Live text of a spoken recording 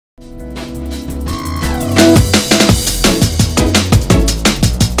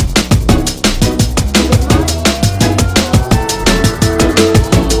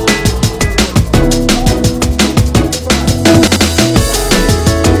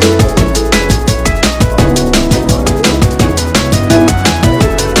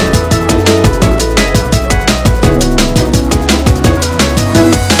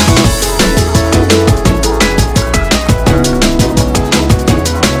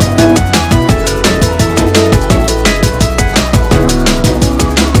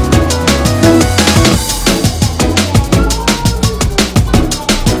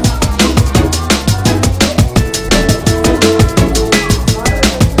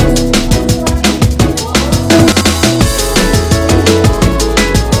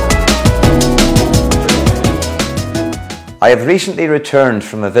I have recently returned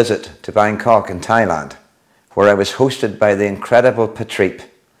from a visit to Bangkok in Thailand, where I was hosted by the incredible Patripe.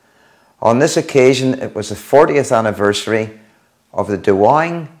 On this occasion, it was the 40th anniversary of the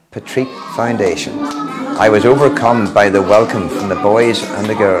Dewang Patripe Foundation. I was overcome by the welcome from the boys and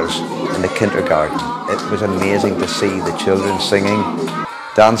the girls in the kindergarten. It was amazing to see the children singing,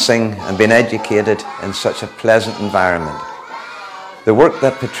 dancing and being educated in such a pleasant environment. The work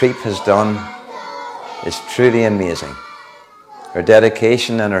that Patripe has done is truly amazing. Her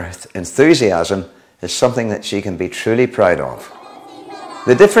dedication and her enthusiasm is something that she can be truly proud of.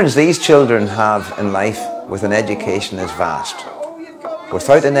 The difference these children have in life with an education is vast.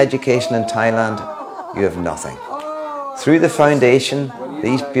 Without an education in Thailand, you have nothing. Through the foundation,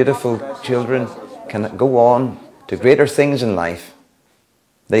 these beautiful children can go on to greater things in life.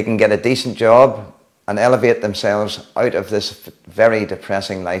 They can get a decent job and elevate themselves out of this very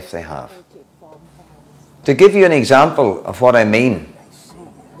depressing life they have. To give you an example of what I mean,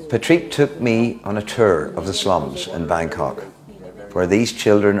 Patripe took me on a tour of the slums in Bangkok, where these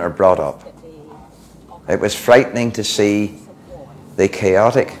children are brought up. It was frightening to see the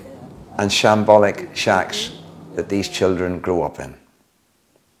chaotic and shambolic shacks that these children grow up in.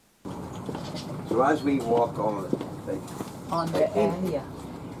 So as we walk on the area,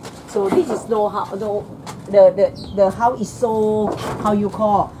 so this is the house is so, how you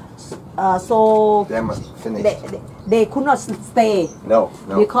call, so they could not stay. No.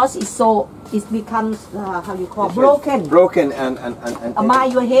 Because it's so, it becomes how you call, broken. Broken and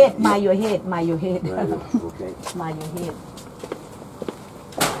mind your head. Okay. Mind your head.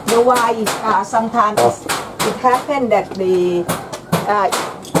 You know why sometimes it happens that they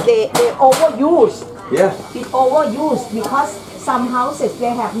overuse. Yes. It overused because some houses they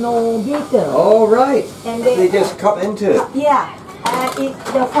have no meter. Oh right. And they just cut into it. Yeah. And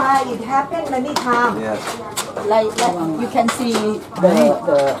the fire it happened many times. Yes. Like you can see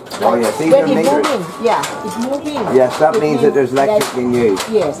oh yes, these are meters. Moving. Yeah, it's moving. Yes, that means that there's electric being used.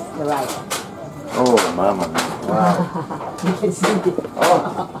 Yes, you're right. Oh, mama. Wow. You can see it.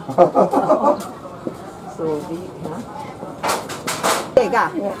 Oh. So big, huh?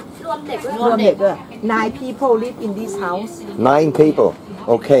 9 people live in this house. 9 people.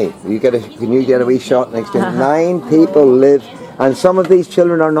 Okay. Can you get a wee shot next to 9 people live, and some of these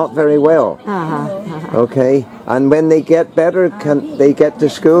children are not very well. Okay. And when they get better, can they get to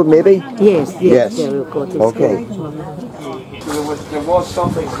school maybe? Yes. They will go to okay. school. There was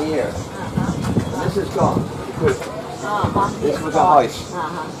something here. This is gone. This was a house.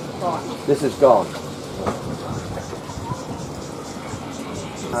 This is gone.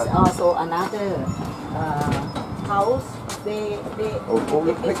 Also another house.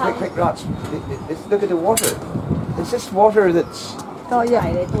 Quick, rats. Look at the water. It's this water that's... Oh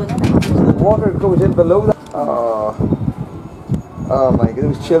yeah. The water goes in below that. Oh my God,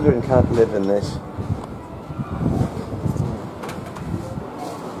 those children can't live in this.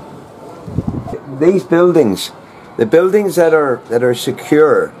 These buildings, the buildings that are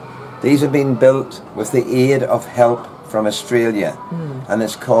secure, these have been built with the aid of help from Australia, and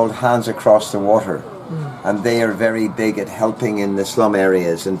it's called Hands Across the Water, and they are very big at helping in the slum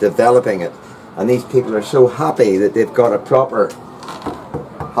areas and developing it, and these people are so happy that they've got a proper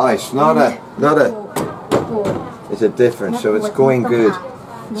house, not a it's a difference, so it's going good.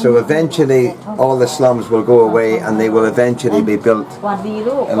 So eventually all the slums will go away and they will eventually be built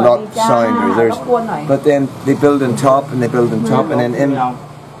a lot sounder. But then they build on top and they build on top, and then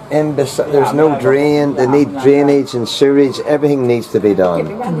there's no drain, they need drainage and sewage, everything needs to be done.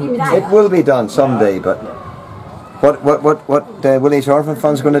 It will be done someday, but what Willies Orphan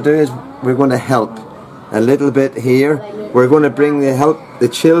Fund's going to do is we're going to help a little bit here. We're going to help the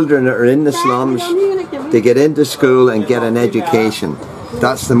children that are in the slums to get into school and get an education.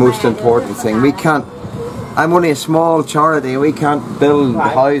 That's the most important thing. We can't, I'm only a small charity, we can't build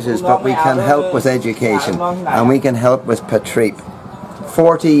houses, but we can help with education, and we can help with Patripe.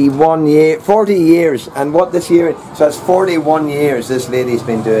 40 years, and what this year, so it's 41 years this lady's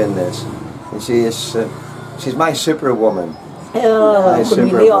been doing this, and she's my superwoman.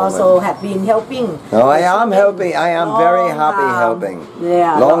 Willie also have been helping. No, I am helping. I am very happy helping.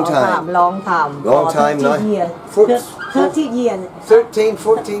 Yeah, long time now. 13 years. 13,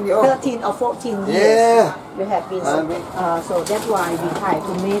 14 years. 13 or 14 years. Yeah. We have been. So that's why we try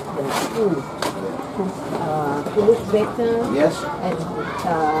to make the school to look better. Yes. And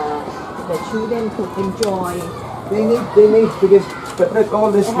the children to enjoy. They need because. But look,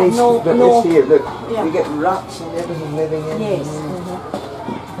 all this needs, this here, look, we get rats and everything living in. Yes.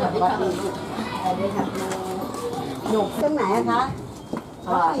 They have no.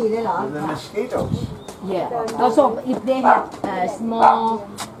 The mosquitoes. Yeah. Also, if they have small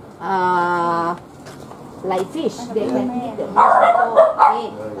like fish, they can eat the mosquito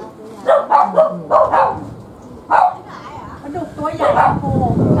egg. ปลาดุกตัวใหญ่โอ้โห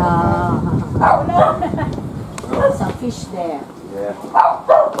Some fish there. Yeah.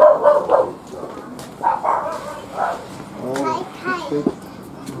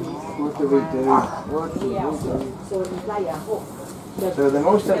 What do we do? What do we do? So it's like a hook. So the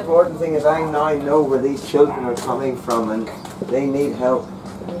most important thing is I now know where these children are coming from and they need help.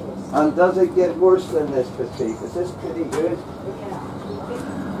 And does it get worse than this, Patrick? Is this pretty good?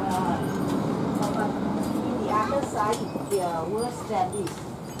 The other side is worse than this,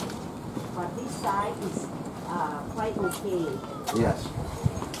 but this side is quite okay. Yes.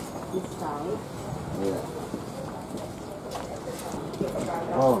 This side. Yeah.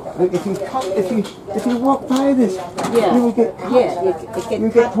 Oh, look! If you walk by this, Yeah. you will get It can you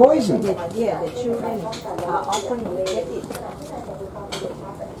get poisoned. Yeah, the children often get it.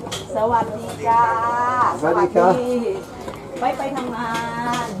 สวัสดีจ้า สวัสดีครับ ไปทำงา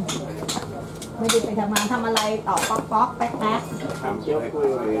น ไม่ได้ไปทำงานทำอะไรต่อป๊อกแป๊กฮะ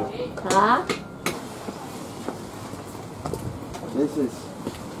This is.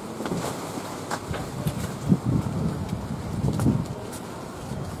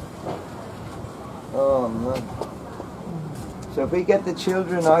 Oh man. So if we get the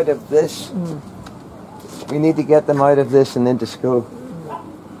children out of this, we need to get them out of this and into school.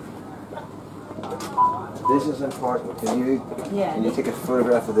 This is important. Can you take a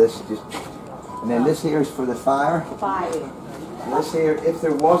photograph of this? And then this here is for the fire. Fire. And this here, if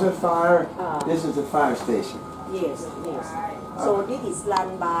there was a fire, this is the fire station. Yes. So this is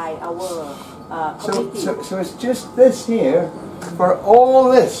run by our committee. So it's just this here for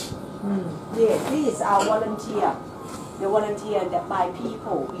all this. Yes, this is our volunteer. The volunteer that by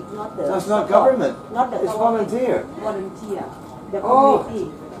people. It's not the. That's not government. Not the It's government. volunteer. Volunteer. The Oh.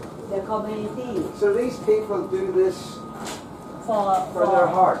 community. The community So these people do this for their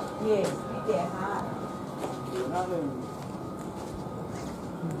heart. Yes, with their heart.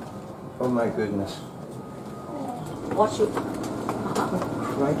 Oh my goodness. Watch it.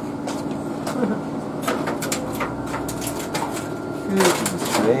 Right.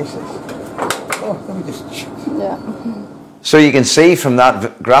 Goodness gracious. Oh, let me just. So you can see from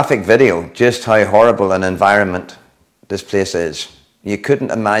that graphic video just how horrible an environment this place is. You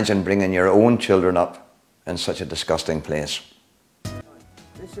couldn't imagine bringing your own children up in such a disgusting place.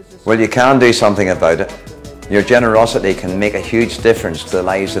 Well, you can do something about it. Your generosity can make a huge difference to the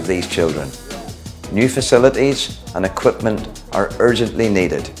lives of these children. New facilities and equipment are urgently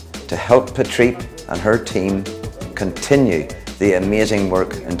needed to help Patrick and her team continue the amazing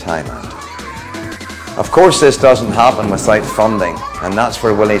work in Thailand. Of course, this doesn't happen without funding, and that's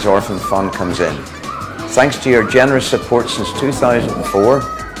where Willies Orphan Fund comes in. Thanks to your generous support since 2004,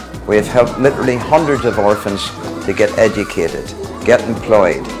 we have helped literally hundreds of orphans to get educated, get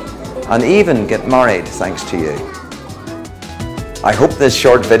employed, and even get married thanks to you. I hope this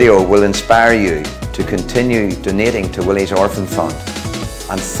short video will inspire you to continue donating to Willies Orphan Fund,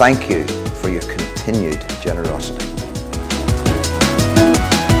 and thank you for your continued generosity.